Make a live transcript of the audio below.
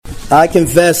I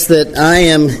confess that I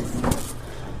am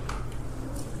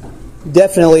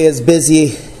definitely as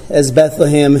busy as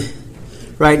Bethlehem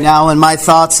right now in my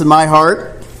thoughts and my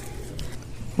heart.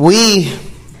 We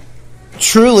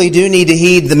truly do need to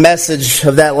heed the message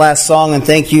of that last song, and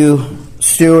thank you,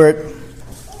 Stuart.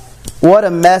 What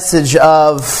a message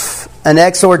of an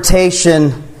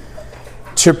exhortation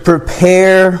to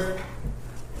prepare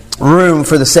room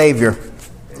for the Savior.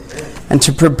 And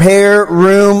to prepare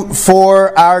room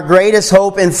for our greatest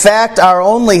hope, in fact, our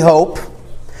only hope,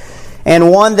 and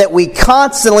one that we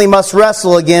constantly must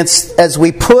wrestle against as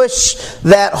we push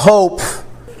that hope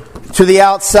to the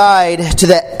outside, to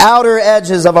the outer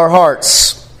edges of our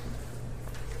hearts.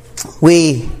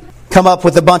 We come up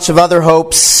with a bunch of other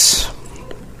hopes,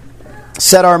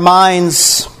 set our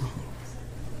minds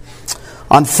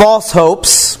on false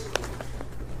hopes,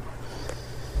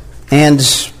 and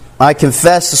I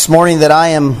confess this morning that I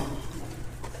am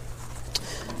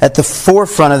at the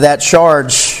forefront of that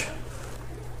charge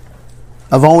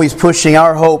of always pushing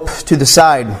our hope to the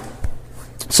side.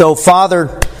 So,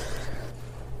 Father,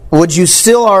 would you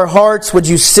still our hearts? Would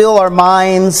you still our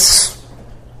minds?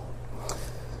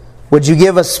 Would you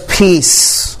give us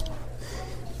peace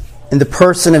in the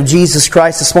person of Jesus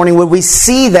Christ this morning? Would we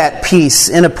see that peace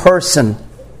in a person?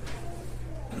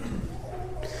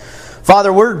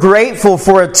 Father, we're grateful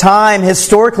for a time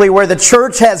historically where the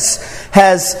church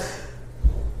has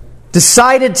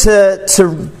decided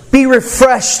to be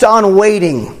refreshed on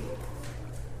waiting.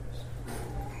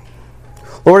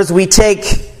 Lord, as we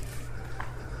take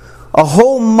a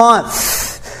whole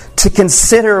month to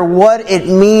consider what it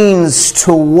means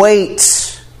to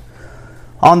wait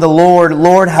on the Lord,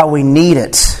 Lord, how we need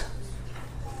it.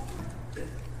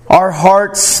 Our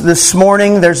hearts this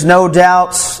morning, there's no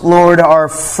doubt, Lord, are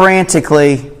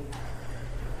frantically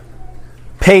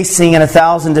pacing in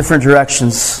 1,000 different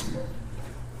directions.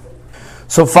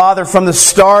 So, Father, from the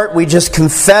start, we just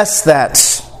confess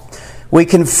that. We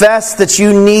confess that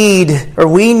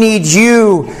we need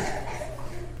you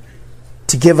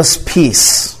to give us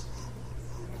peace.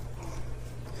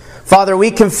 Father,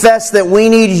 we confess that we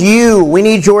need you, we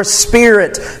need your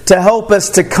Spirit to help us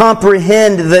to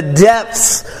comprehend the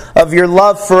depths of your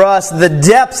love for us, the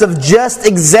depths of just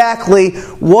exactly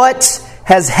what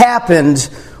has happened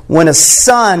when a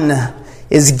son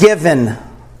is given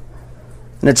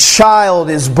and a child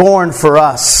is born for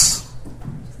us.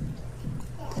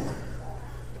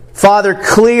 Father,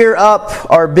 clear up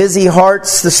our busy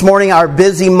hearts this morning, our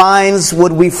busy minds.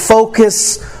 Would we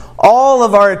focus all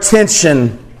of our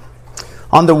attention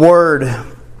on the Word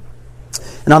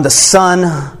and on the Son,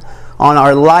 on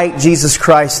our light, Jesus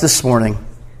Christ, this morning.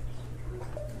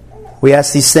 We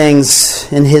ask these things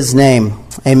in His name.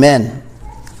 Amen.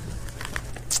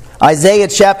 Isaiah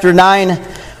chapter 9,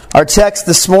 our text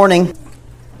this morning.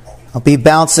 I'll be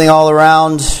bouncing all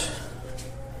around,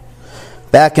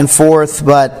 back and forth,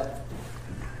 but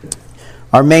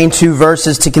our main two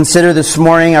verses to consider this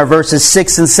morning are verses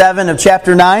 6 and 7 of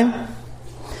chapter 9.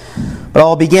 But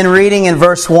I'll begin reading in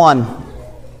verse 1.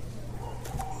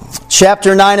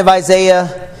 Chapter 9 of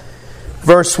Isaiah,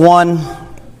 verse 1.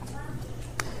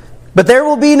 But there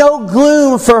will be no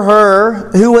gloom for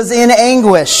her who was in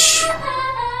anguish.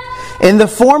 In the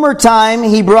former time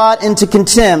he brought into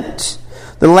contempt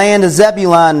the land of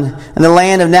Zebulun and the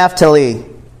land of Naphtali.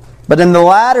 But in the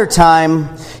latter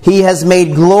time he has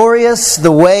made glorious the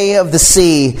way of the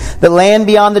sea, the land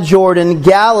beyond the Jordan,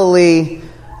 Galilee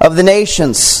of the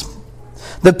nations.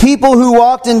 The people who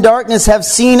walked in darkness have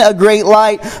seen a great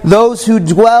light. Those who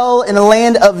dwell in a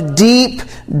land of deep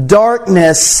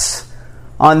darkness,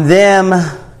 on them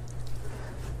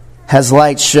has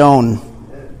light shone.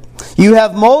 You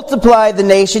have multiplied the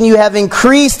nation. You have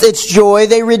increased its joy.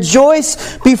 They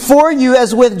rejoice before you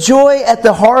as with joy at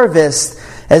the harvest,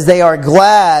 as they are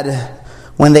glad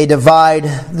when they divide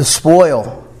the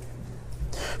spoil.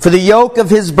 For the yoke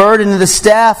of his burden and the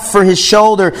staff for his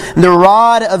shoulder, and the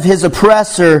rod of his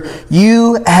oppressor,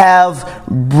 you have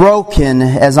broken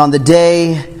as on the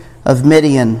day of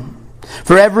Midian.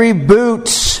 For every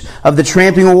boot of the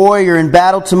tramping warrior in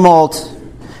battle tumult,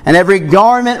 and every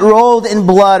garment rolled in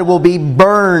blood will be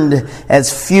burned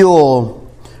as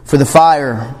fuel for the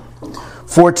fire.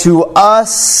 For to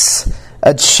us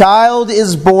a child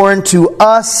is born, to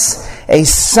us a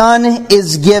son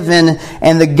is given,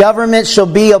 and the government shall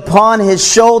be upon his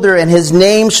shoulder, and his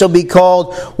name shall be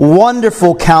called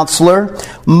Wonderful Counselor,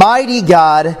 Mighty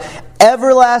God,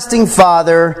 Everlasting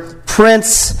Father,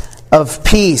 Prince of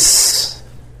Peace.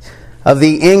 Of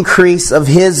the increase of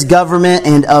his government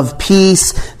and of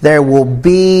peace there will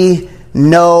be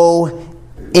no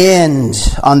end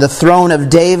on the throne of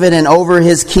David and over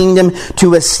his kingdom,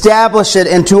 to establish it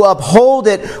and to uphold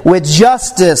it with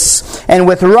justice and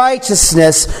with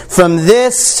righteousness from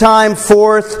this time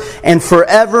forth and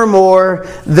forevermore.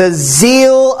 The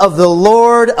zeal of the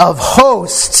Lord of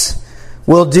hosts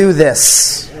will do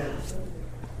this.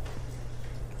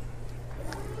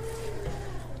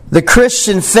 The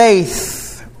Christian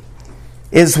faith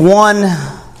is one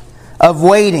of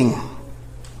waiting,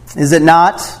 is it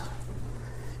not?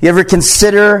 You ever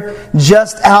consider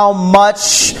just how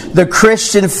much the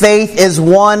Christian faith is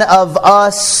one of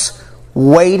us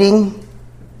waiting?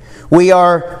 We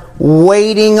are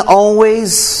waiting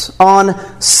always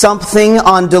on something,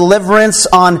 on deliverance,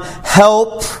 on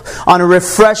help, on a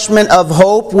refreshment of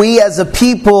hope. We as a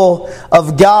people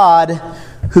of God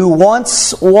who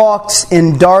once walked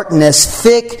in darkness,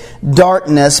 thick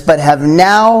darkness, but have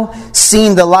now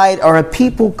seen the light, are a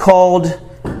people called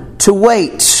to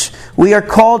wait. We are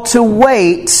called to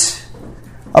wait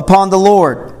upon the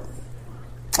Lord.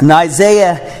 In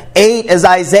Isaiah 8, as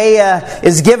Isaiah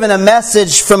is given a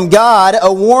message from God,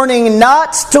 a warning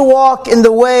not to walk in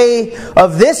the way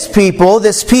of this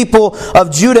people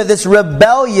of Judah, this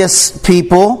rebellious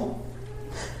people,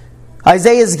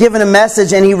 Isaiah is given a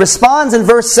message, and he responds in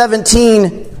verse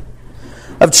 17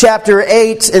 of chapter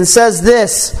 8 and says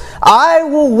this: I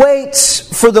will wait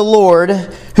for the Lord,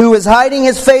 who is hiding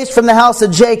his face from the house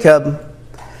of Jacob,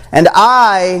 and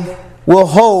I will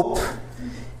hope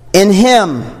in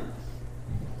him.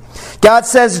 God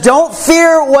says, don't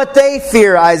fear what they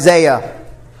fear, Isaiah.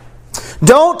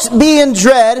 Don't be in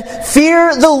dread.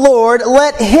 Fear the Lord.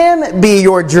 Let him be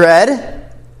your dread.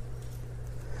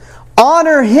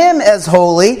 Honor him as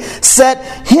holy.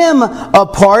 Set him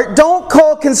apart. Don't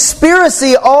call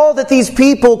conspiracy all that these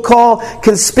people call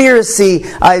conspiracy,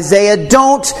 Isaiah.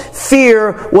 Don't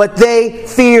fear what they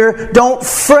fear. Don't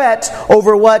fret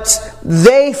over what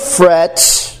they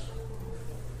fret.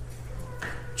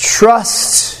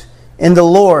 Trust in the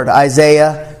Lord,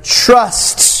 Isaiah.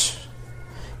 Trust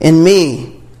in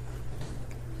me.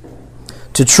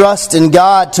 To trust in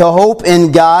God, to hope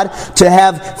in God, to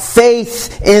have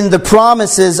faith in the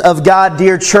promises of God,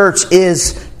 dear church,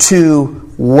 is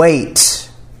to wait.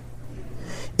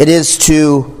 It is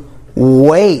to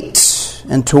wait,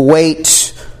 and to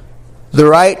wait the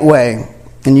right way.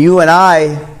 And you and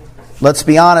I, let's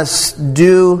be honest,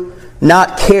 do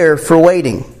not care for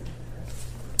waiting.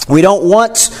 We don't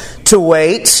want to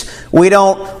wait. We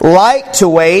don't like to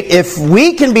wait. If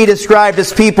we can be described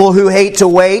as people who hate to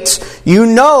wait, you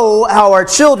know how our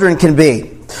children can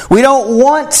be. We don't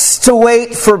want to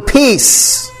wait for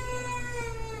peace.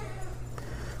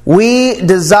 We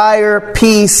desire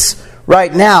peace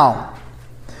right now.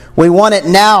 We want it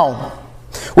now.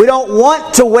 We don't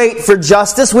want to wait for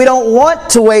justice. We don't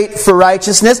want to wait for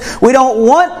righteousness. We don't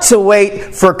want to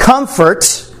wait for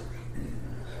comfort.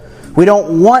 We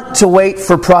don't want to wait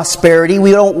for prosperity.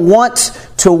 We don't want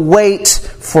to wait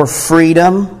for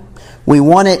freedom. We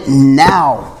want it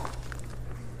now.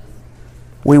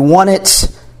 We want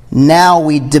it now.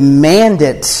 We demand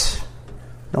it,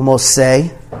 I'd almost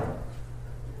say.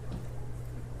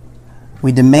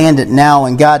 We demand it now,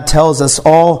 and God tells us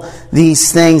all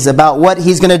these things about what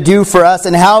He's going to do for us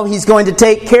and how He's going to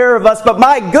take care of us. But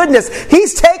my goodness,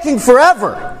 He's taking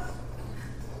forever.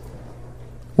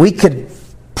 We could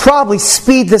probably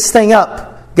speed this thing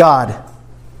up, God.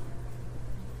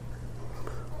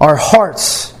 Our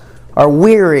hearts are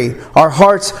weary. Our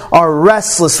hearts are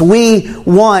restless. We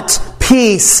want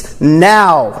peace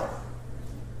now.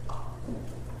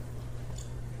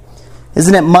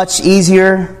 Isn't it much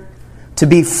easier to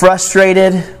be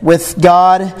frustrated with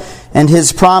God and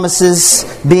His promises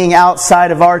being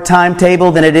outside of our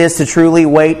timetable than it is to truly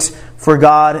wait for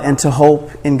God and to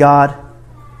hope in God?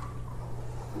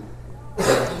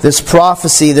 This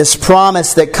prophecy, this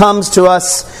promise that comes to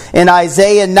us in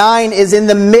Isaiah 9 is in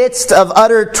the midst of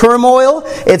utter turmoil.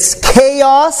 It's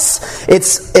chaos.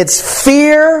 It's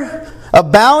fear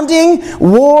abounding.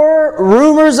 War,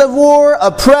 rumors of war,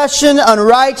 oppression,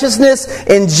 unrighteousness,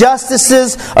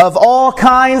 injustices of all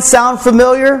kinds. Sound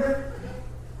familiar?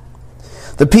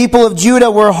 The people of Judah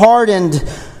were hardened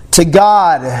to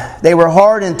God. They were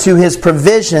hardened to His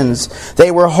provisions.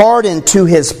 They were hardened to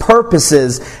His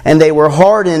purposes. And they were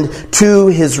hardened to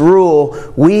His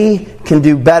rule. We can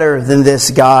do better than this,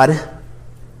 God.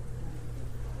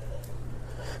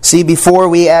 See, before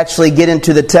we actually get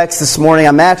into the text this morning,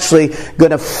 I'm actually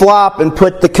going to flop and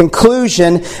put the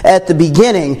conclusion at the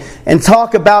beginning and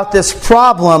talk about this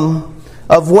problem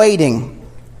of waiting.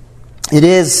 It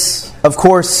is, of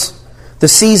course, the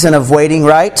season of waiting,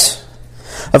 right?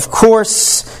 Of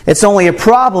course, it's only a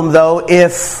problem, though,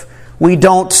 if we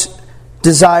don't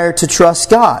desire to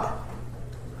trust God.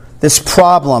 This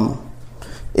problem,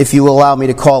 if you will allow me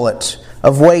to call it,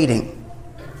 of waiting.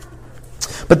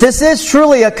 But this is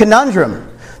truly a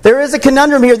conundrum. There is a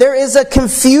conundrum here. There is a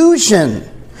confusion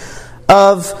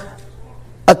of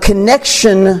a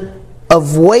connection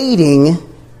of waiting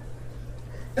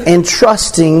and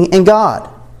trusting in God.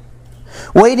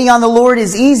 Waiting on the Lord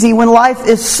is easy when life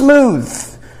is smooth.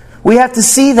 We have to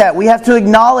see that. We have to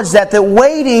acknowledge that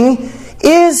waiting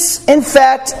is, in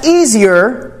fact,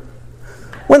 easier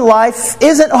when life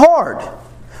isn't hard.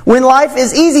 When life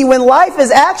is easy, when life is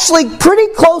actually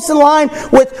pretty close in line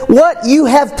with what you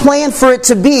have planned for it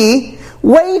to be,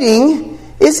 waiting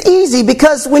is easy,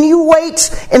 because when you wait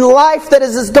in life that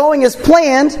is going as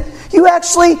planned, you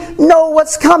actually know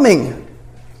what's coming.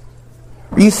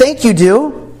 You think you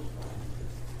do.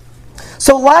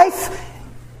 So life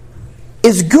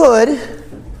is good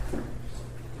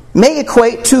may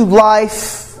equate to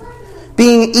life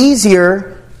being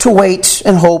easier to wait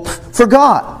and hope for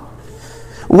God.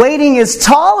 Waiting is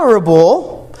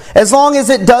tolerable as long as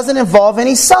it doesn't involve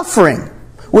any suffering.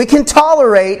 We can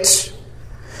tolerate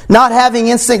not having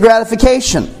instant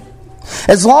gratification.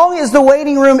 As long as the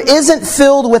waiting room isn't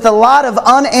filled with a lot of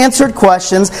unanswered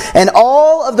questions and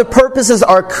all of the purposes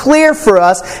are clear for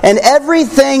us and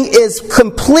everything is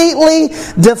completely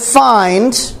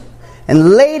defined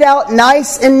and laid out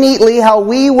nice and neatly how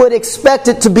we would expect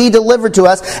it to be delivered to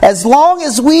us, as long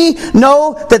as we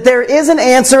know that there is an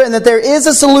answer and that there is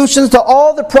a solution to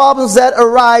all the problems that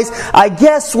arise, I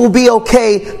guess we'll be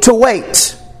okay to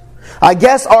wait. I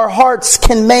guess our hearts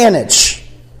can manage.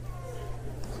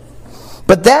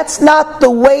 But that's not the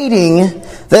waiting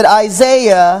that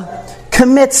Isaiah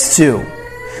commits to.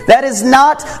 That is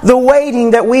not the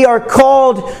waiting that we are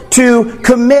called to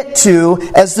commit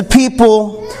to as the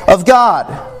people of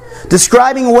God.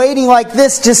 Describing waiting like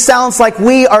this just sounds like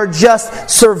we are just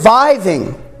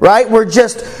surviving, right? We're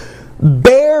just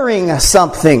bearing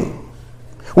something.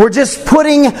 We're just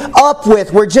putting up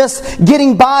with. We're just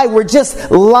getting by. We're just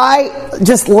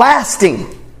lasting.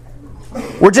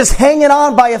 We're just hanging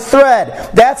on by a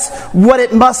thread. That's what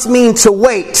it must mean to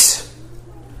wait.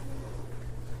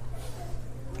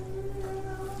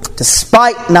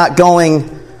 Despite not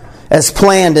going as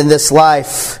planned in this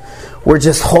life, we're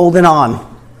just holding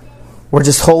on. We're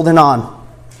just holding on.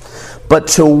 But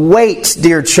to wait,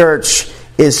 dear church,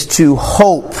 is to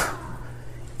hope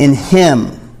in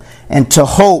Him and to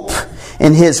hope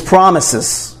in His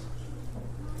promises.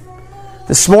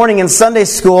 This morning in Sunday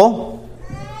school,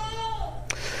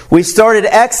 we started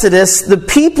Exodus. The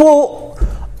people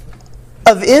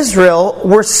of Israel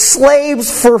were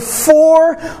slaves for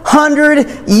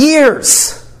 400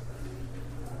 years.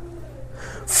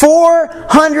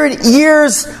 400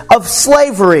 years of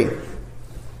slavery.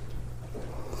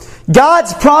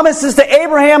 God's promises to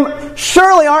Abraham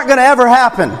surely aren't going to ever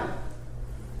happen.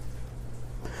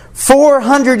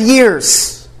 400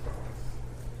 years.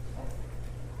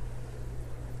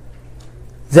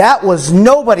 That was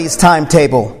nobody's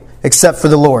timetable except for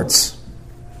the Lord's.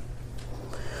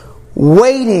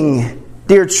 Waiting,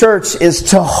 dear church,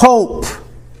 is to hope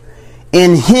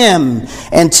in Him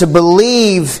and to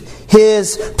believe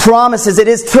His promises. It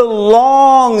is to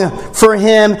long for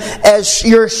Him as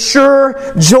your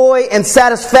sure joy and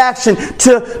satisfaction,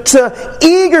 to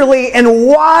eagerly and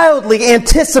wildly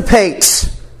anticipate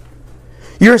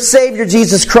your Savior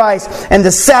Jesus Christ and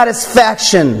the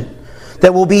satisfaction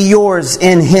that will be yours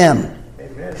in Him.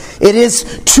 Amen. It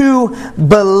is to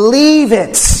believe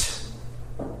it.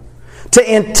 To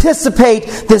anticipate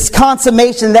this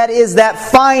consummation, that is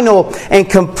that final and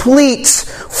complete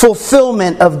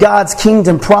fulfillment of God's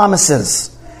kingdom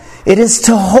promises. It is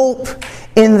to hope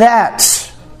in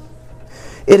that.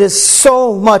 It is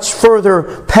so much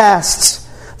further past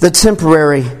the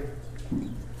temporary.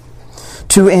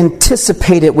 To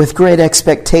anticipate it with great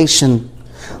expectation,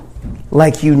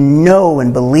 like you know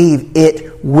and believe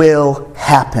it will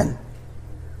happen.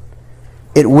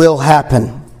 It will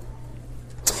happen.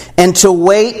 And to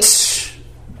wait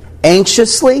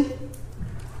anxiously,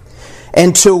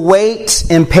 and to wait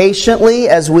impatiently,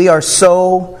 as we are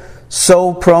so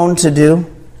prone to do,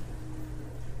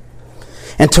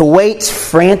 and to wait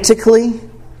frantically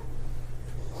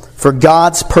for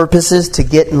God's purposes to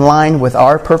get in line with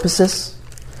our purposes,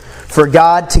 for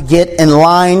God to get in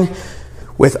line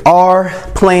with our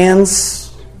plans,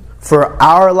 for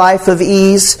our life of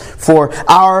ease, for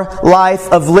our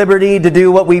life of liberty to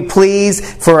do what we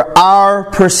please, for our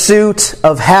pursuit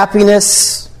of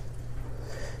happiness,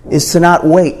 is to not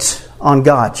wait on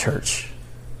God, church,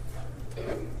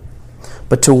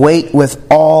 but to wait with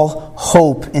all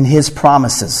hope in His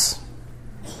promises.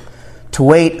 to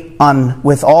wait on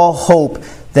with all hope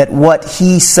that what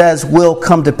He says will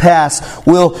come to pass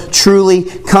will truly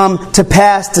come to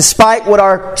pass, despite what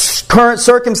our current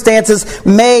circumstances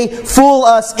may fool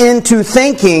us into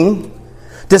thinking,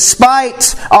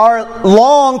 despite our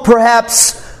long,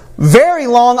 perhaps very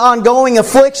long ongoing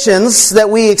afflictions that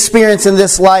we experience in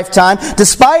this lifetime,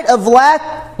 despite of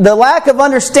the lack of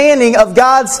understanding of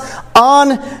God's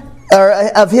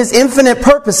of His infinite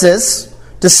purposes,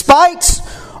 despite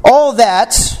all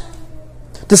that,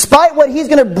 despite what He's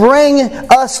going to bring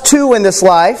us to in this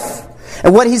life,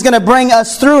 and what He's going to bring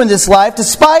us through in this life,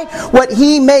 despite what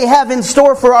He may have in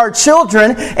store for our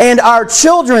children and our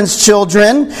children's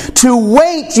children, to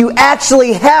wait, you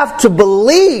actually have to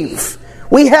believe.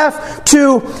 We have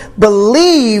to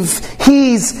believe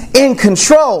He's in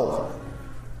control.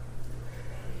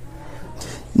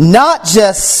 Not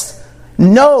just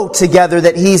know together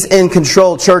that He's in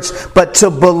control, church, but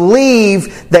to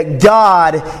believe that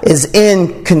God is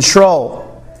in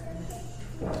control.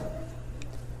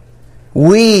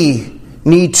 We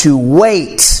need to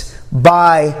wait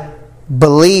by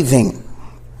believing.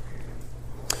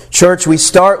 Church, we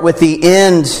start with the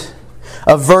end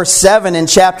of verse 7 in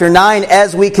chapter 9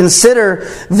 as we consider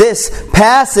this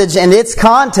passage and its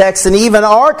context and even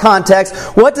our context.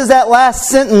 What does that last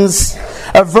sentence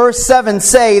of verse 7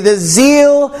 say? The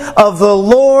zeal of the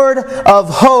Lord of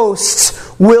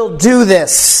hosts will do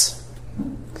this.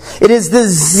 It is the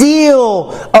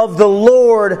zeal of the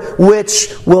Lord which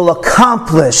will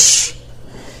accomplish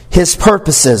His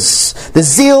purposes. The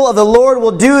zeal of the Lord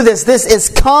will do this. This is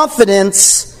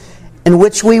confidence in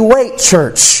which we wait,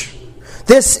 church.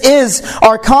 This is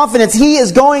our confidence. He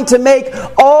is going to make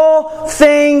all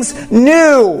things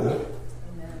new.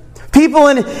 People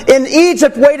in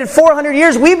Egypt waited 400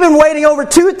 years. We've been waiting over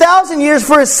 2,000 years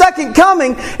for His second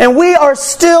coming, and we are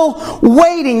still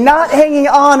waiting, not hanging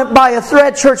on by a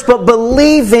thread, church, but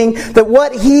believing that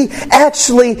what He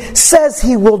actually says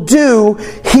He will do,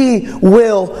 He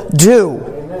will do.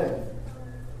 Amen.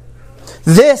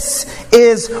 This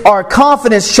is our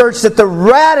confidence, church, that the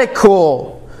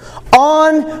radical,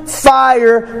 on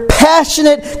fire,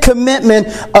 passionate commitment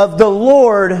of the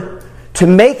Lord to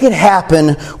make it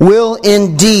happen will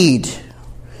indeed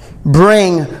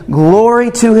bring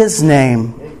glory to His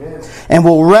name. Amen. And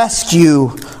will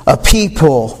rescue a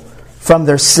people from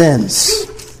their sins.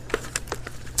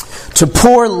 To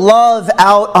pour love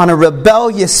out on a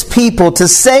rebellious people, to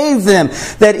save them,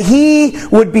 that He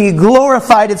would be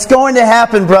glorified. It's going to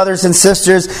happen, brothers and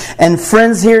sisters. And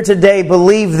friends here today,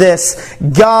 believe this.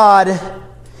 God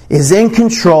is in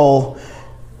control.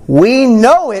 We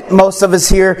know it, most of us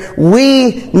here.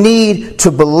 We need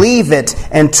to believe it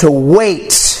and to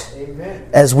wait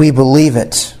as we believe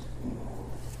it.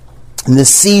 In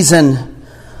this season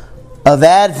of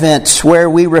Advent, where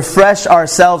we refresh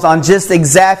ourselves on just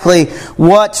exactly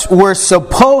what we're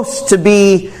supposed to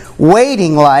be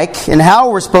waiting like and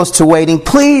how we're supposed to waiting,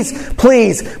 please,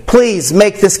 please, please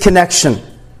make this connection.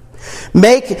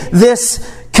 Make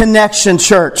this connection,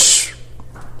 church.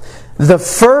 The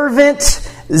fervent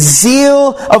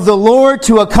zeal of the Lord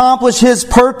to accomplish His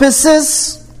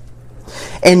purposes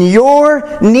and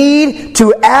your need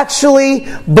to actually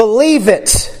believe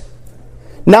it.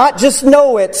 Not just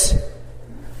know it,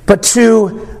 but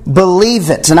to believe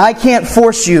it. And I can't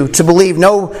force you to believe.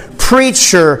 No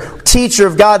preacher, teacher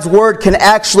of God's Word can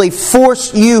actually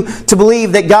force you to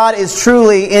believe that God is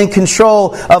truly in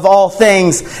control of all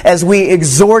things as we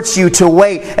exhort you to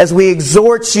wait, as we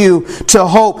exhort you to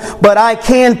hope. But I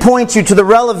can point you to the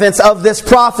relevance of this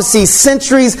prophecy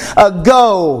centuries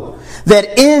ago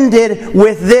that ended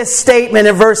with this statement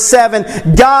in verse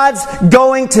 7. God's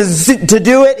going to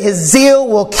do it. His zeal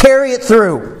will carry it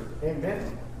through. Amen.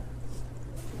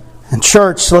 And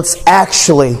church, let's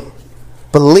actually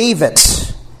believe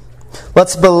it.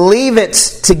 Let's believe it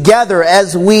together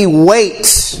as we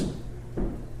wait.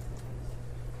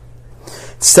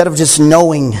 Instead of just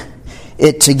knowing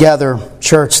it together,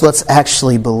 church, let's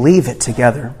actually believe it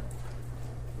together.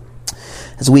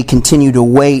 As we continue to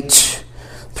wait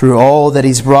through all that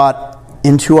He's brought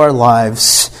into our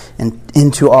lives and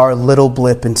into our little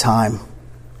blip in time.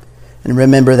 And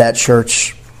remember that,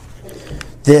 church.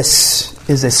 This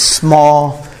is a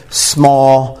small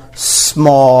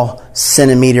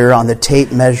centimeter on the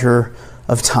tape measure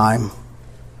of time.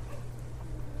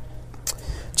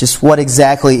 Just what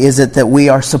exactly is it that we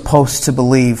are supposed to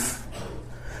believe?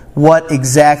 What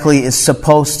exactly is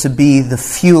supposed to be the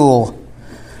fuel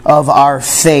of our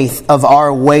faith, of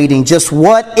our waiting? Just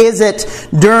what is it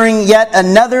during yet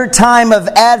another time of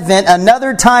Advent,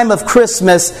 another time of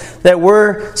Christmas, that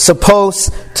we're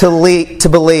supposed to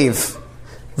believe?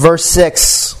 Verse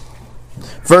 6.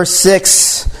 Verse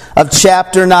 6 of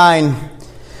chapter 9.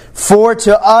 For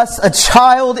to us a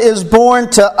child is born,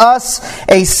 to us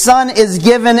a son is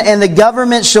given, and the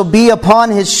government shall be upon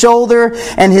his shoulder,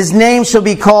 and his name shall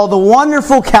be called the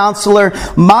Wonderful Counselor,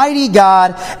 Mighty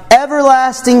God,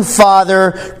 Everlasting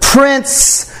Father,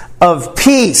 Prince of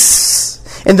Peace.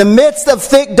 In the midst of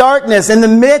thick darkness, in the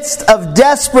midst of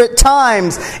desperate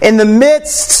times, in the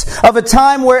midst of a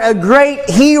time where a great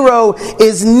hero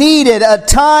is needed, a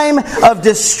time of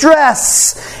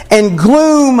distress and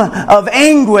gloom of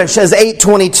anguish, as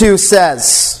 8:22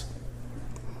 says.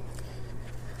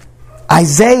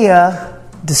 Isaiah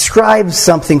describes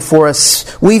something for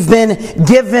us. We've been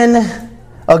given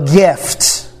a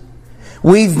gift.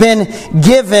 We've been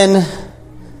given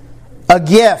a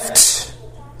gift.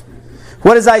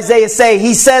 What does Isaiah say?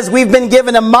 He says we've been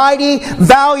given a mighty,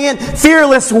 valiant,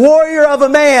 fearless warrior of a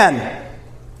man.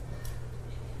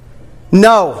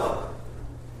 No.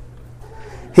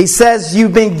 He says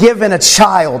you've been given a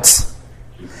child.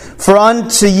 For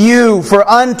unto you, for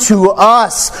unto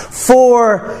us,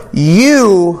 for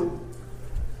you,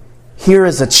 here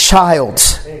is a child.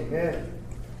 Amen.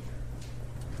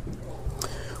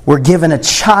 We're given a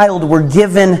child. We're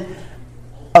given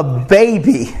a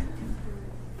baby.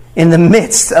 In the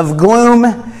midst of gloom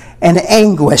and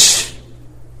anguish.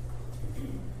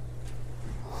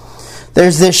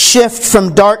 There's this shift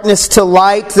from darkness to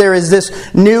light. There is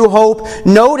this new hope.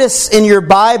 Notice in your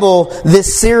Bible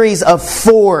this series of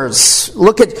fours.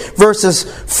 Look at verses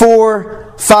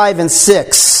 4, 5, and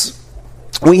 6.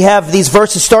 We have these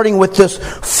verses starting with this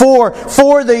 4.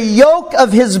 For the yoke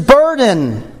of his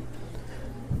burden,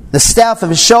 the staff of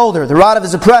his shoulder, the rod of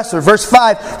his oppressor. Verse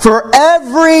 5, for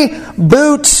every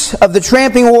boot of the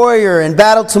tramping warrior in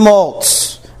battle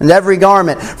tumults, and every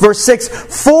garment. Verse 6,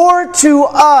 for to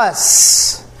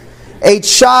us a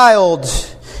child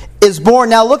is born.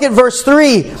 Now look at verse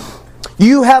 3.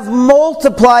 You have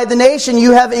multiplied the nation.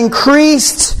 You have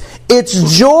increased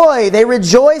its joy. They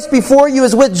rejoice before you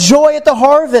as with joy at the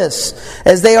harvest,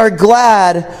 as they are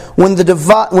glad when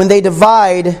they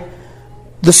divide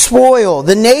the spoil.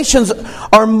 The nations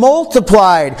are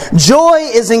multiplied. Joy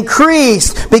is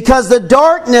increased because the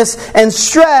darkness and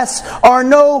stress are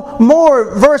no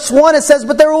more. Verse 1 it says,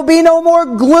 but there will be no more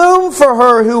gloom for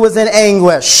her who was in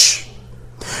anguish.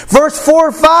 Verse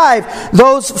 4, 5,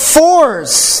 those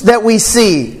fours that we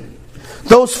see,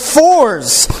 those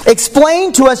fours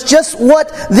explain to us just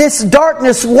what this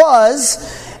darkness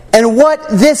was and what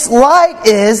this light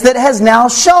is that has now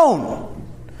shone.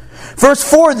 Verse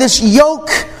 4, this yoke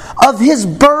of his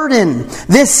burden,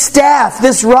 this staff,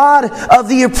 this rod of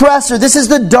the oppressor. This is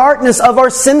the darkness of our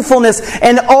sinfulness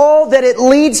and all that it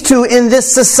leads to in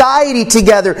this society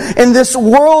together, in this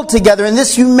world together, in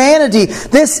this humanity.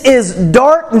 This is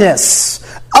darkness,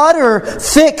 utter,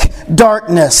 thick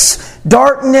darkness.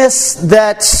 Darkness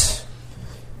that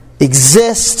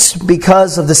exists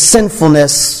because of the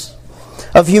sinfulness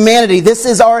of humanity. This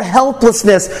is our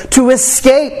helplessness to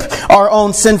escape our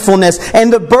own sinfulness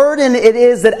and the burden it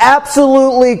is that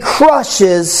absolutely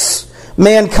crushes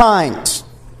mankind.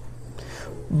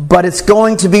 But it's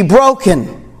going to be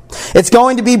broken. It's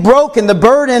going to be broken. The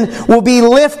burden will be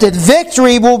lifted.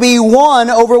 Victory will be won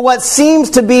over what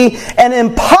seems to be an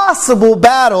impossible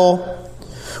battle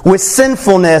with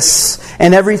sinfulness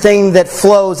and everything that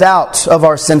flows out of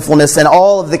our sinfulness and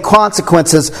all of the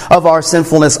consequences of our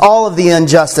sinfulness, all of the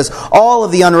injustice, all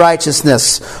of the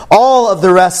unrighteousness, all of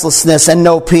the restlessness and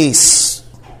no peace.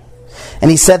 And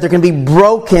he said they're going to be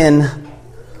broken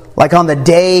like on the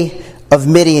day of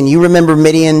Midian. You remember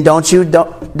Midian, don't you?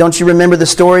 Don't you remember the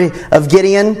story of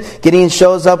Gideon? Gideon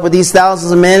shows up with these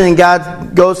thousands of men and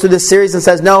God goes through this series and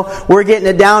says, no, we're getting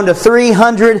it down to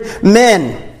 300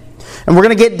 men. And we're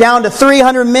going to get down to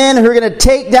 300 men who are going to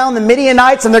take down the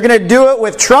Midianites, and they're going to do it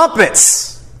with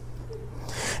trumpets.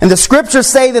 And the scriptures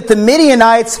say that the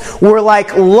Midianites were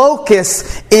like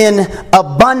locusts in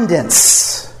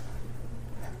abundance.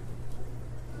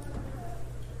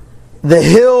 The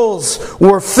hills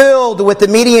were filled with the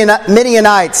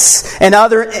Midianites and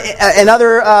other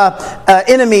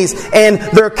enemies, and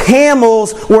their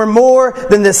camels were more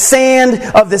than the sand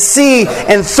of the sea.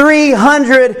 And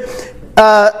 300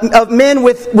 of men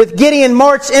with Gideon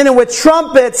march in, and with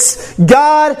trumpets,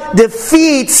 God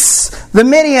defeats the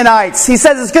Midianites. He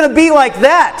says it's going to be like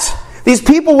that. These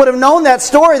people would have known that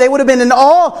story. They would have been in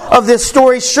awe of this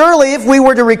story, surely, if we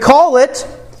were to recall it.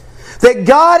 That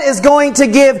God is going to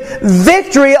give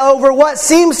victory over what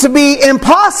seems to be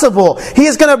impossible. He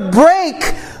is going to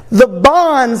break the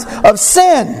bonds of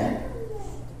sin.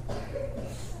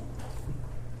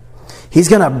 He's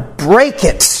going to break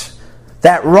it.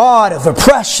 That rod of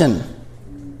oppression.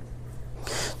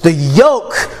 The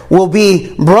yoke will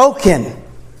be broken.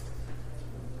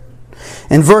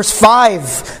 In verse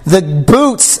 5, the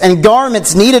boots and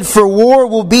garments needed for war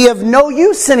will be of no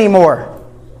use anymore.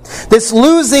 This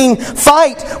losing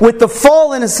fight with the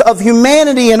fallenness of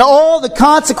humanity and all the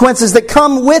consequences that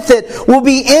come with it will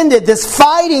be ended. This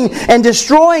fighting and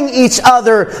destroying each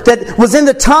other that was in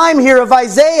the time here of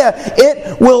Isaiah,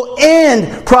 it will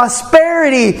end.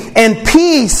 Prosperity and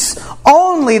peace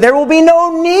only. There will be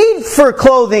no need for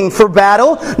clothing for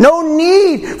battle, no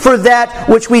need for that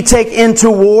which we take into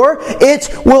war. It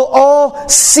will all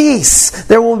cease.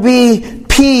 There will be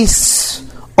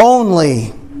peace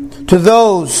only to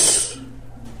those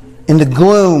in the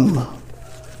gloom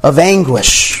of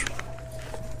anguish.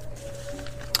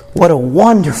 What a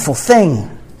wonderful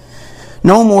thing.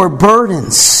 No more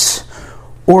burdens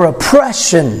or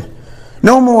oppression.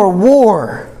 No more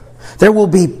war. There will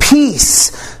be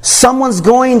peace. Someone's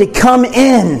going to come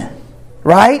in,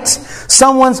 right?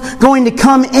 Someone's going to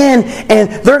come in and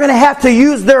they're going to have to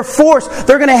use their force.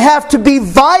 They're going to have to be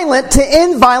violent to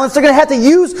end violence. They're going to have to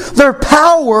use their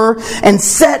power and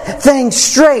set things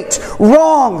straight.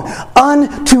 Wrong.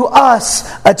 Unto us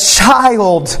a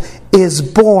child is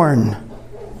born.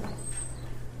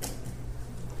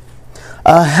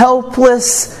 A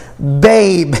helpless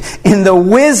babe in the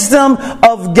wisdom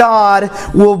of God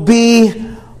will be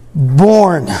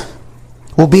born,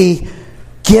 will be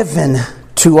given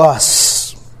to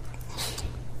us.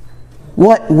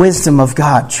 What wisdom of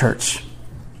God, church?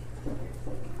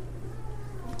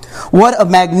 What a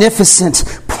magnificent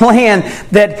plan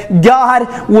that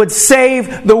God would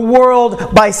save the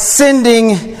world by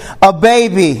sending a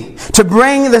baby to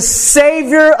bring the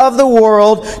Savior of the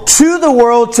world to the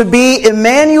world to be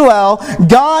Emmanuel,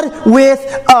 God with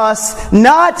us,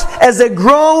 not as a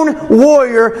grown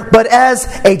warrior, but as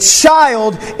a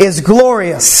child is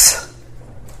glorious.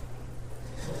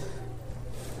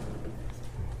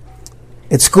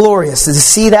 It's glorious. To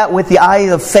see that with the eye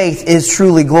of faith is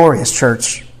truly glorious,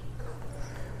 church.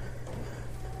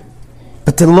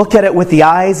 But to look at it with the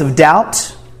eyes of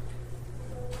doubt,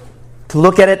 to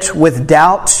look at it with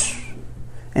doubt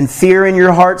and fear in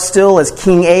your heart still, as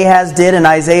King Ahaz did in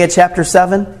Isaiah chapter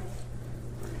 7,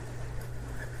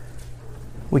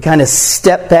 we kind of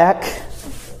step back,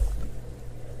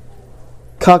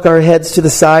 cock our heads to the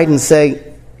side and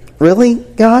say, really,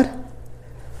 God?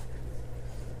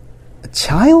 A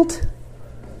child?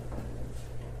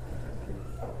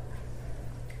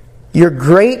 Your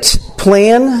great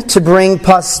plan to bring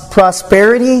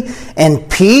prosperity and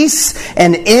peace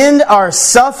and end our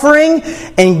suffering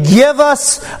and give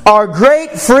us our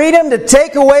great freedom to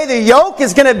take away the yoke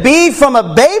is going to be from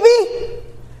a baby?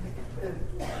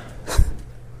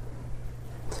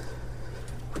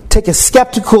 Take a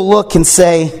skeptical look and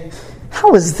say,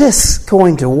 how is this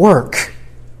going to work?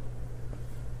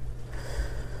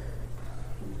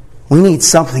 We need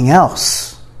something else.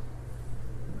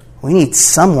 We need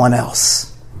someone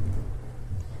else.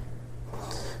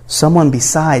 Someone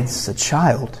besides a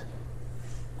child.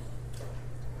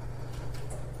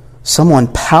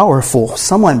 Someone powerful.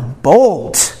 Someone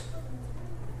bold.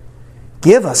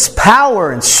 Give us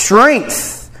power and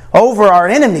strength over our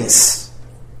enemies.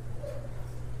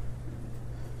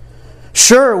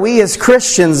 Sure, we as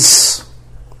Christians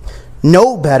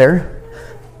know better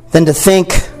than to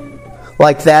think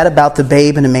like that about the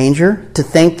babe in a manger, to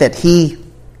think that he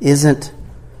isn't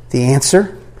the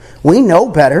answer. We know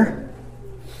better.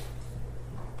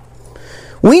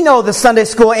 We know the Sunday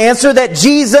school answer that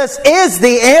Jesus is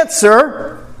the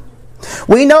answer.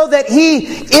 We know that He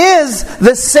is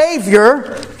the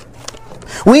Savior.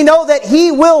 We know that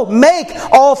He will make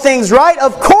all things right.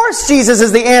 Of course Jesus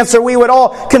is the answer, we would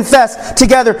all confess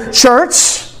together,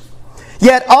 church.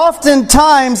 Yet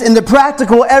oftentimes in the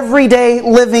practical, everyday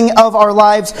living of our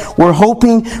lives, we're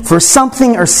hoping for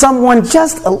something or someone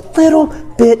just a little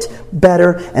bit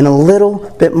better and a little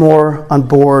bit more on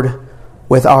board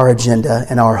with our agenda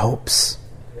and our hopes.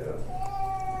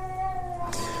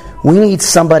 We need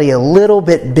somebody a little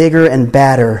bit bigger and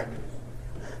badder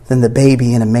than the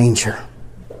baby in a manger.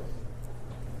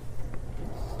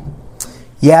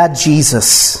 Yeah,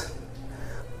 Jesus.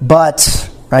 But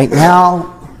right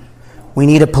now, we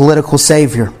need a political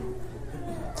savior.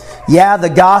 Yeah, the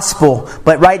gospel.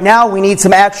 But right now we need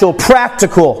some actual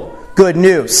practical good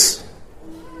news.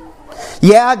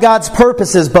 Yeah, God's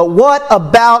purposes. But what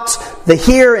about the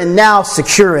here and now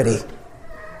security?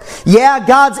 Yeah,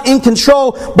 God's in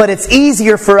control, but it's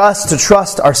easier for us to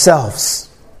trust ourselves.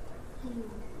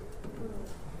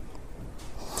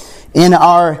 In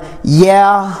our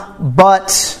yeah,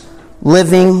 but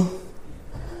living,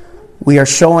 We are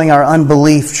showing our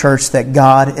unbelief, church, that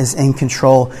God is in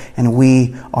control and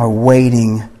we are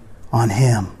waiting on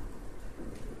Him.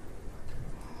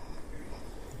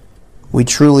 We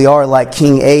truly are like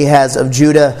King Ahaz of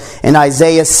Judah. In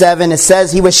Isaiah 7, it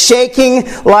says he was shaking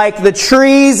like the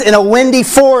trees in a windy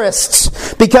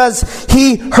forest because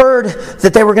he heard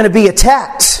that they were going to be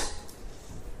attacked.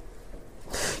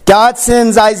 God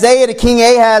sends Isaiah to King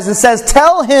Ahaz and says,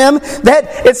 tell him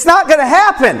that it's not going to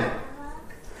happen.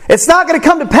 It's not going to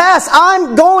come to pass.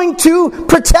 I'm going to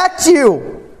protect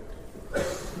you.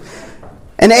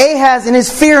 And Ahaz, in his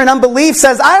fear and unbelief,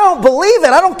 says, I don't believe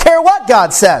it. I don't care what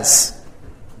God says.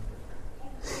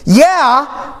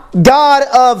 Yeah, God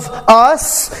of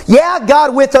us. Yeah,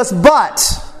 God with us, but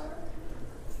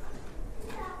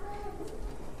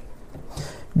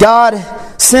God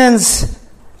sends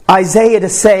Isaiah to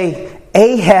say,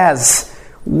 Ahaz,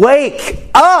 wake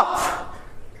up.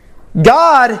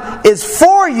 God is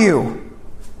for you.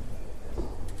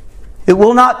 It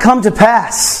will not come to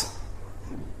pass.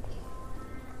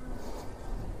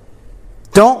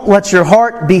 Don't let your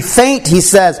heart be faint, he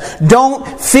says.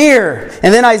 Don't fear.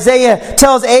 And then Isaiah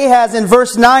tells Ahaz in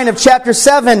verse 9 of chapter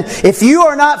 7, if you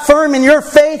are not firm in your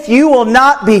faith, you will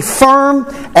not be firm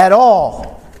at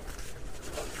all.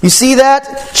 You see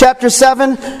that? Chapter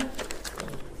 7.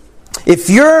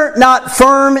 If you're not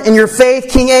firm in your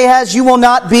faith, King Ahaz, you will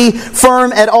not be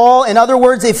firm at all. In other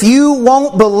words, if you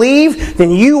won't believe, then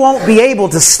you won't be able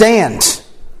to stand.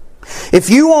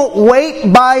 If you won't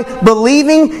wait by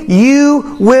believing,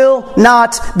 you will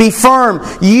not be firm.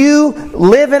 You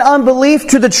live in unbelief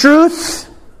to the truth.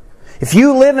 If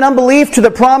you live in unbelief to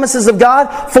the promises of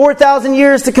God, 4,000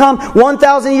 years to come,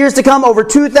 1,000 years to come, over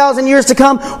 2,000 years to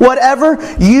come, whatever,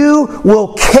 you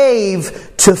will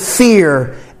cave to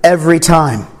fear every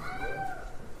time.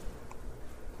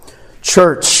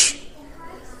 Church,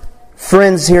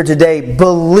 friends here today,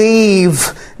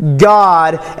 believe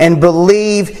God and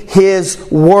believe His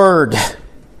Word.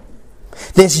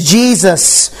 This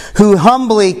Jesus who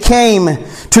humbly came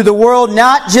to the world,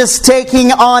 not just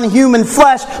taking on human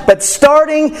flesh, but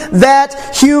starting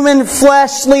that human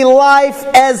fleshly life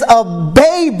as a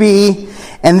baby,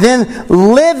 and then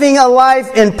living a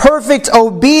life in perfect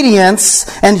obedience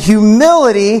and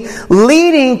humility,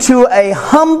 leading to a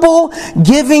humble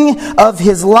giving of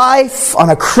His life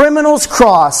on a criminal's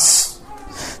cross.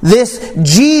 This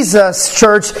Jesus,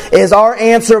 church, is our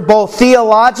answer both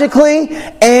theologically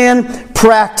and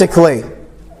practically.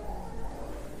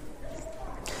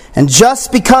 And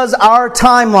just because our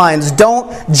timelines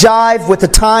don't jive with the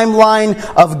timeline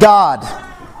of God,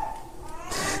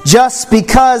 just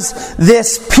because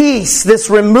this peace,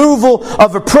 this removal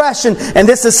of oppression, and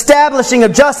this establishing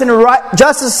of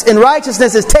justice and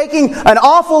righteousness is taking an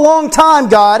awful long time,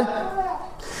 God,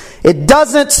 it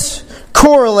doesn't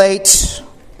correlate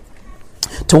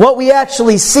to what we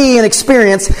actually see and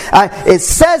experience. It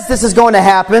says this is going to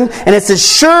happen, and it's as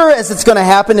sure as it's going to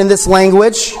happen in this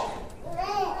language.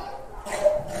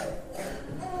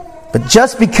 But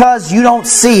just because you don't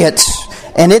see it,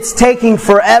 and it's taking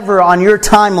forever on your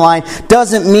timeline,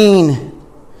 doesn't mean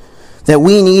that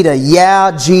we need a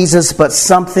Jesus, but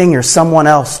something or someone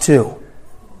else too.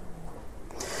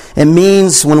 It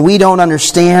means when we don't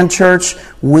understand, church,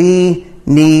 we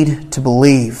need to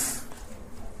believe.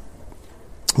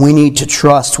 We need to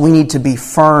trust. We need to be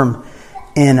firm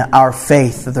in our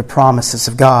faith of the promises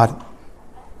of God.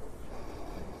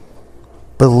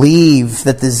 Believe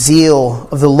that the zeal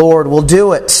of the Lord will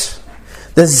do it.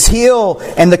 The zeal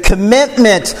and the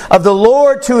commitment of the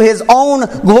Lord to His own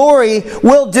glory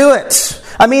will do it.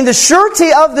 I mean, the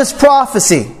surety of this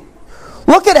prophecy.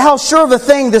 Look at how sure of a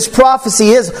thing this prophecy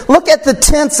is. Look at the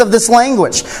tense of this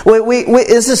language.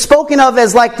 This is spoken of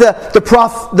as like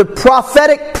the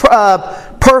prophetic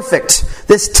perfect.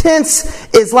 This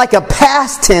tense is like a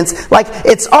past tense, like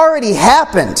it's already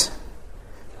happened.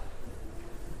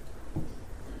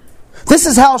 This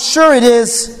is how sure it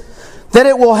is that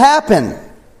it will happen.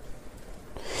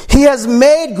 He has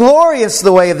made glorious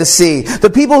the way of the sea. The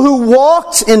people who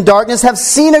walked in darkness have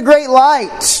seen a great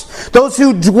light. Those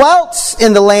who dwelt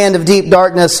in the land of deep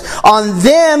darkness, on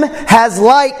them has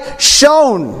light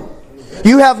shone.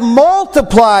 You have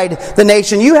multiplied the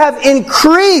nation. You have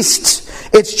increased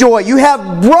its joy. You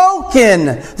have broken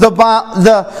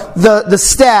the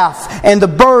staff and the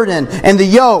burden and the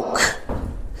yoke.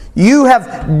 You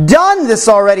have done this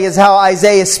already, is how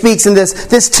Isaiah speaks in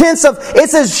this tense of,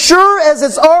 it's as sure as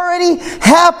it's already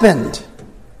happened.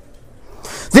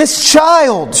 This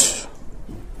child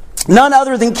None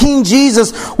other than King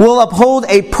Jesus will uphold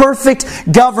a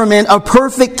perfect government, a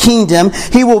perfect kingdom.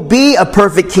 He will be a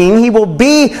perfect king. He will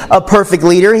be a perfect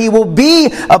leader. He will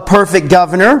be a perfect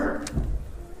governor.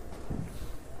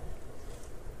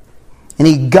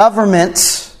 Any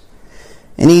government,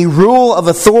 any rule of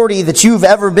authority that you've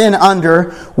ever been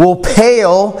under will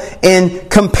pale in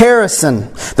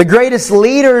comparison. The greatest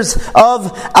leaders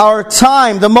of our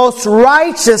time, the most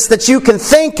righteous that you can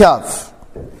think of,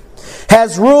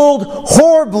 has ruled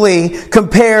horribly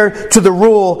compared to the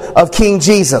rule of King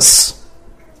Jesus.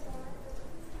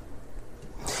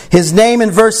 His name in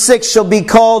verse 6 shall be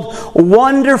called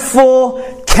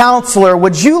Wonderful Counselor.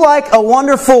 Would you like a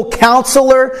wonderful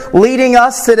counselor leading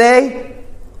us today?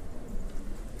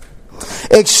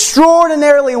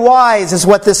 Extraordinarily wise is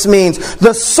what this means.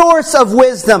 The source of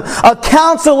wisdom. A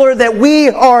counselor that we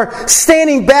are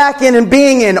standing back in and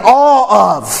being in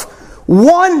awe of.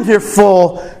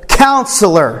 Wonderful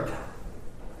Counselor.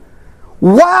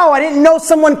 Wow, I didn't know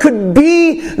someone could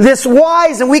be this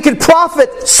wise and we could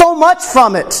profit so much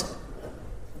from it.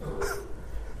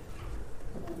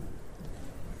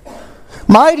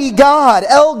 Mighty God,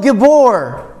 El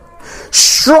Gibor,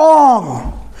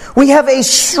 strong. We have a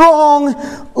strong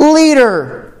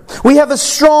leader. We have a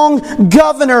strong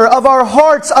governor of our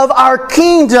hearts, of our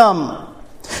kingdom.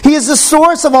 He is the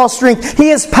source of all strength. He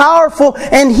is powerful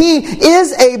and He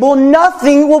is able.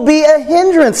 Nothing will be a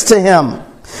hindrance to Him.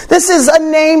 This is a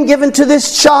name given to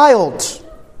this child.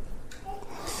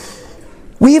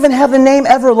 We even have the name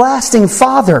Everlasting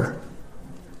Father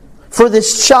for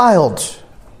this child.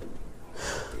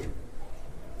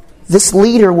 This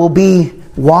leader will be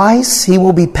wise, he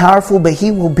will be powerful, but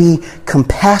he will be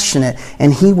compassionate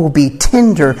and he will be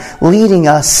tender, leading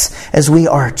us as we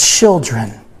are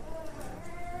children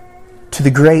to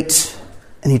the great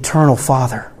and eternal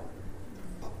Father.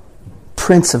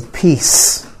 Prince of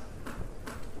Peace.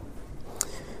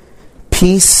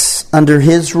 Peace under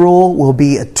His rule will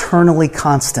be eternally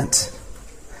constant.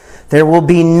 There will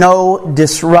be no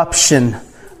disruption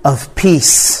of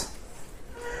peace.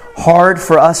 Hard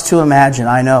for us to imagine,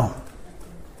 I know.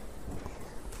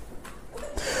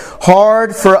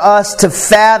 Hard for us to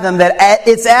fathom that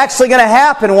it's actually going to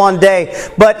happen one day.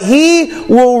 But He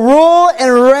will rule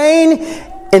and reign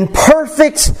in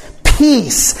perfect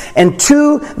peace. And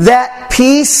to that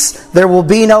peace, there will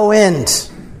be no end.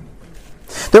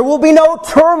 There will be no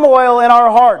turmoil in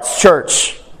our hearts,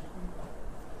 church.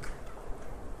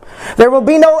 There will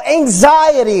be no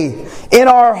anxiety in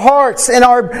our hearts, in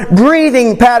our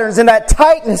breathing patterns, in that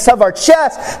tightness of our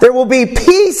chest. There will be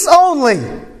peace only.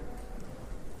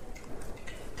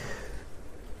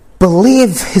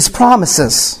 Believe His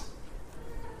promises.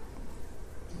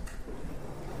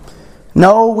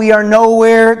 No, we are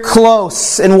nowhere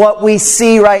close in what we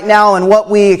see right now and what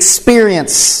we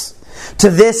experience to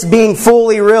this being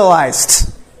fully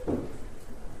realized.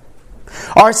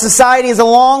 Our society is a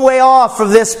long way off from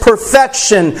this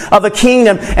perfection of a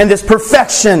kingdom and this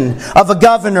perfection of a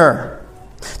governor,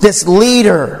 this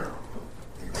leader,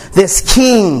 this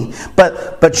king.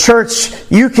 But church,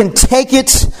 you can take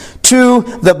it to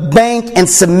the bank and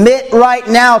submit right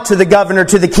now to the governor,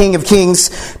 to the King of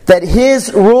Kings, that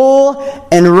His rule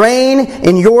and reign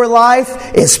in your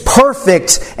life is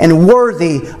perfect and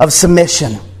worthy of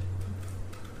submission.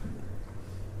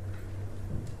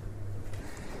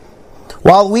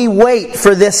 While we wait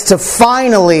for this to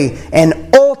finally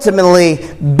and ultimately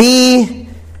be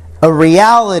a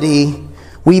reality,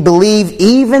 we believe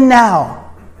even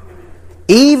now,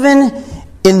 even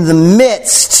in the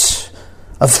midst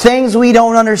of things we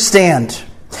don't understand,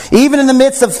 even in the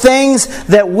midst of things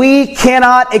that we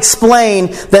cannot explain,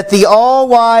 that the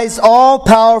all-wise,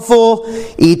 all-powerful,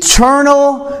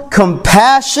 eternal,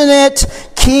 compassionate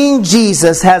King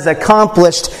Jesus has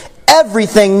accomplished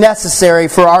everything necessary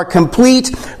for our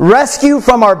complete rescue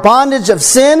from our bondage of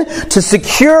sin, to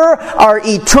secure our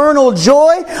eternal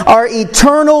joy, our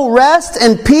eternal rest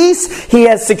and peace. He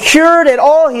has secured it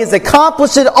all. He has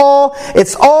accomplished it all.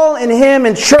 It's all in Him.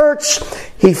 In church,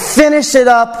 He finished it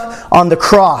up on the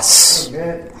cross.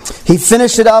 Amen. He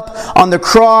finished it up on the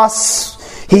cross.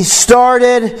 He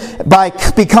started by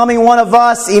becoming one of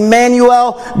us,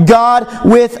 Emmanuel, God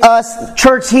with us.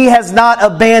 Church, He has not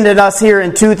abandoned us here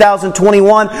in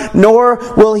 2021, nor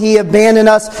will He abandon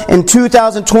us in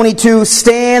 2022.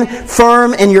 Stand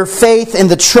firm in your faith in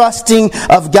the trusting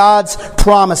of God's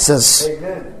promises.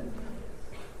 Amen.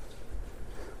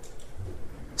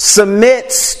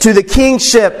 Submit to the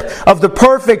kingship of the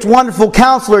perfect, wonderful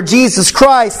Counselor, Jesus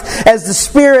Christ, as the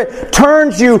Spirit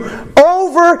turns you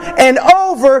over and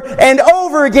over and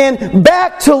over again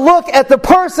back to look at the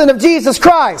person of Jesus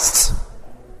Christ.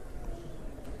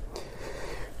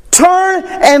 Turn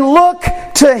and look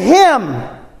to Him.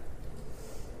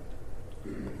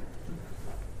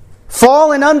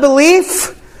 Fall in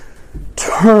unbelief?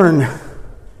 Turn.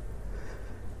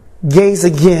 Gaze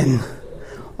again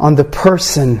on the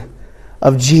person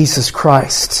of Jesus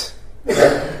Christ.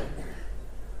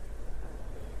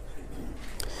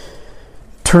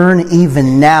 Turn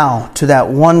even now to that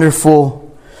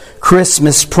wonderful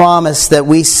Christmas promise that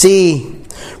we see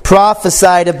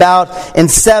prophesied about in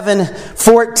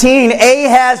 7:14.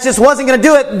 Ahaz just wasn't going to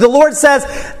do it. The Lord says,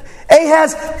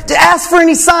 Ahaz, ask for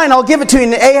any sign, I'll give it to you.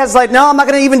 And Ahaz's like, no, I'm not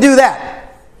going to even do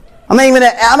that. I'm not even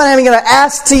going to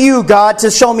ask to you, God,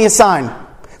 to show me a sign.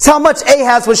 It's how much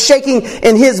Ahaz was shaking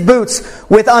in his boots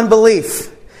with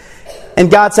unbelief. And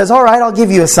God says, all right, I'll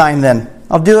give you a sign then.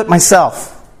 I'll do it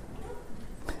myself.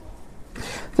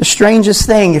 The strangest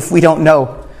thing if we don't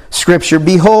know Scripture.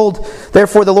 Behold,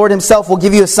 therefore the Lord Himself will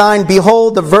give you a sign.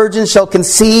 Behold, the virgin shall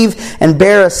conceive and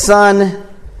bear a son,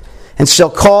 and shall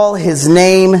call his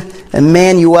name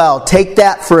Emmanuel. Take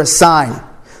that for a sign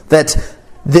that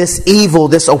this evil,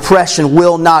 this oppression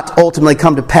will not ultimately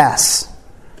come to pass.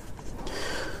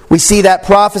 We see that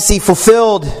prophecy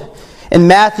fulfilled in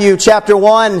Matthew chapter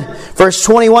 1, verse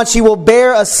 21. She will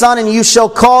bear a son, and you shall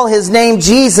call his name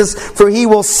Jesus, for he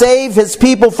will save his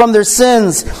people from their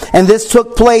sins. And this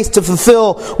took place to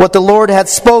fulfill what the Lord had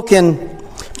spoken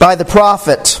by the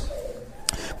prophet.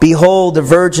 Behold, the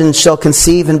virgin shall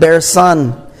conceive and bear a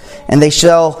son, and they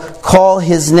shall call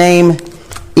his name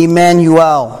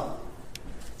Emmanuel.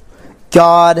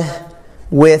 God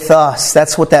with us.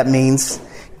 That's what that means.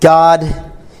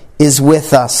 God is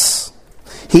with us.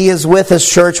 He is with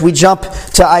us, church. We jump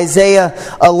to Isaiah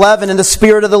 11. And the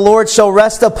Spirit of the Lord shall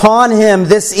rest upon him.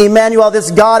 This Emmanuel,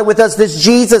 this God with us, this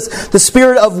Jesus, the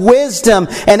Spirit of wisdom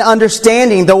and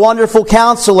understanding, the wonderful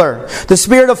Counselor, the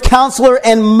Spirit of Counselor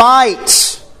and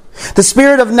might, the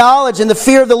Spirit of knowledge and the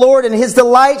fear of the Lord, and his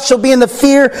delight shall be in the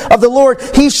fear of the Lord.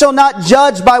 He shall not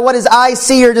judge by what his eyes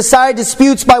see, or decide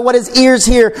disputes by what his ears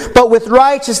hear, but with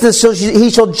righteousness he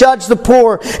shall judge the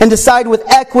poor, and decide with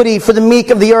equity for the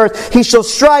meek of the earth. He shall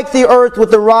strike the earth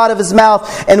with the rod of his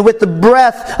mouth, and with the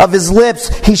breath of his lips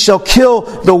he shall kill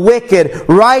the wicked.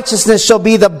 Righteousness shall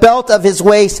be the belt of his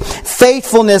waist,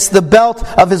 faithfulness the belt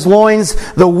of his loins.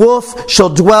 The wolf shall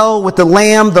dwell with the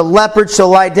lamb, the leopard shall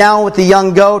lie down with the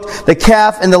young goat, the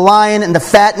calf and the lion and the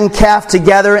fattened calf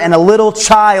together, and a little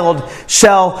child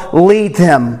shall lead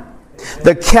them.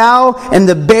 The cow and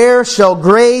the bear shall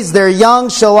graze, their young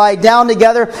shall lie down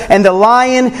together, and the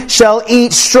lion shall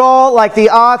eat straw like the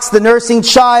ox. The nursing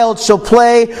child shall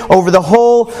play over the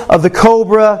hole of the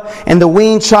cobra, and the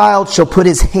weaned child shall put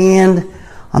his hand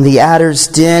on the adder's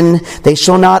den. They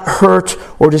shall not hurt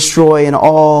or destroy in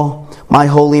all my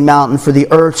holy mountain, for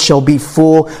the earth shall be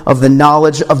full of the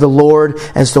knowledge of the Lord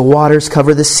as the waters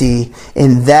cover the sea.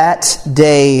 In that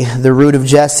day the root of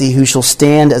Jesse, who shall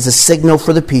stand as a signal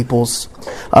for the peoples,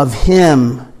 of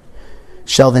him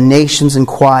shall the nations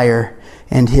inquire,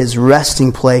 and his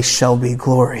resting place shall be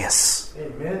glorious.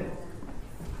 Amen.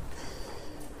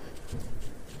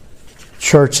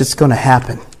 Church, it's going to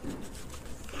happen.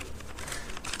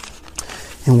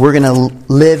 And we're going to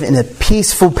live in a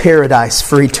peaceful paradise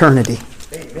for eternity.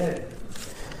 Amen.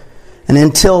 And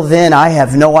until then, I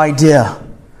have no idea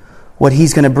what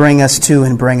He's going to bring us to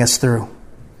and bring us through.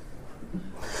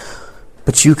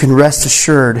 But you can rest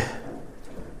assured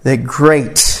that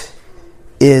great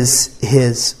is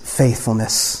His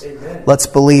faithfulness. Amen. Let's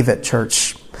believe it,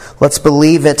 church. Let's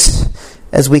believe it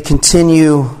as we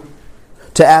continue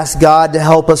to ask God to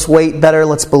help us wait better.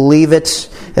 Let's believe it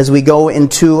as we go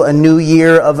into a new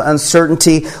year of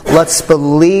uncertainty. Let's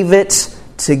believe it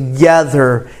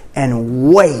together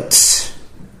and wait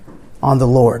on the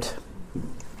Lord.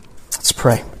 Let's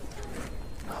pray.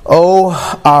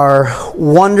 Oh, our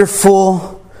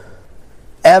wonderful,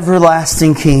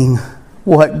 everlasting King,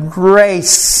 what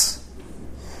grace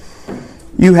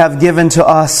you have given to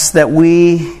us that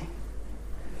we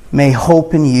may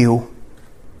hope in you.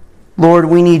 Lord,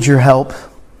 we need your help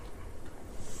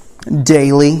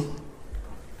daily,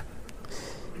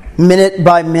 minute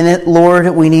by minute. Lord,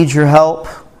 we need your help.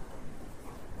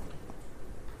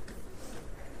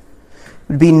 It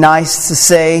would be nice to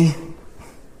say,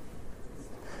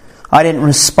 I didn't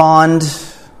respond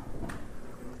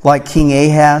like King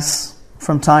Ahaz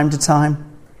from time to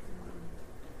time.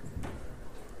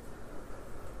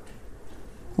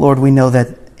 Lord, we know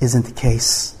that isn't the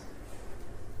case.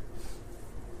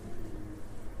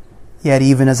 Yet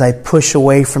even as I push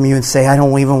away from you and say, I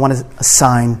don't even want a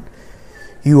sign,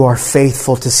 you are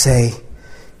faithful to say,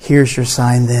 here's your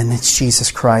sign then. It's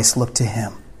Jesus Christ. Look to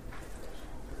Him.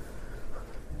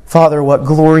 Father, what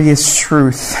glorious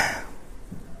truth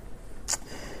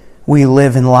we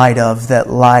live in light of, that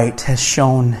light has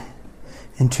shone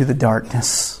into the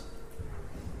darkness.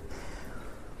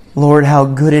 Lord, how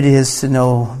good it is to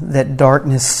know that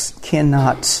darkness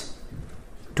cannot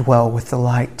dwell with the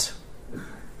light.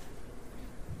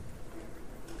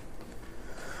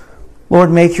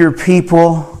 Lord, make your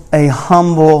people a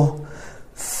humble,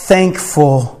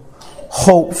 thankful,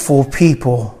 hopeful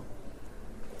people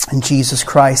in Jesus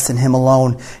Christ and Him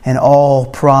alone, and all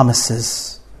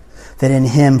promises that in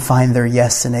Him find their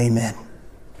yes and amen.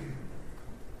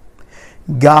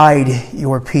 Guide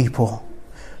your people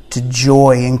to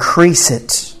joy, increase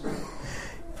it.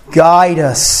 Guide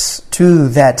us to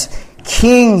that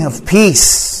King of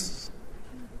peace.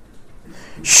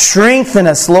 Strengthen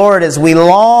us, Lord, as we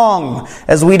long,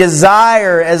 as we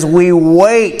desire, as we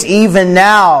wait even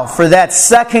now for that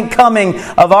second coming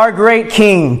of our great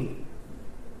King.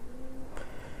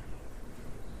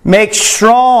 Make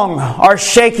strong our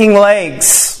shaking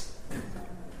legs.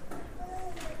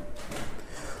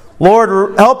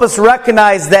 Lord, help us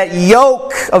recognize that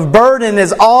yoke of burden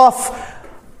is off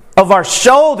of our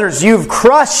shoulders. You've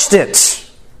crushed it.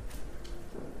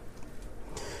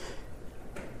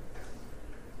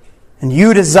 And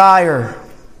you desire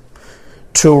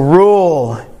to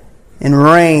rule and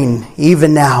reign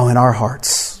even now in our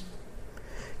hearts.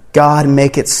 God,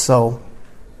 make it so.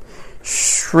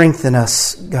 Strengthen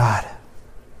us, God.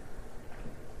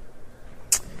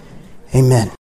 Amen.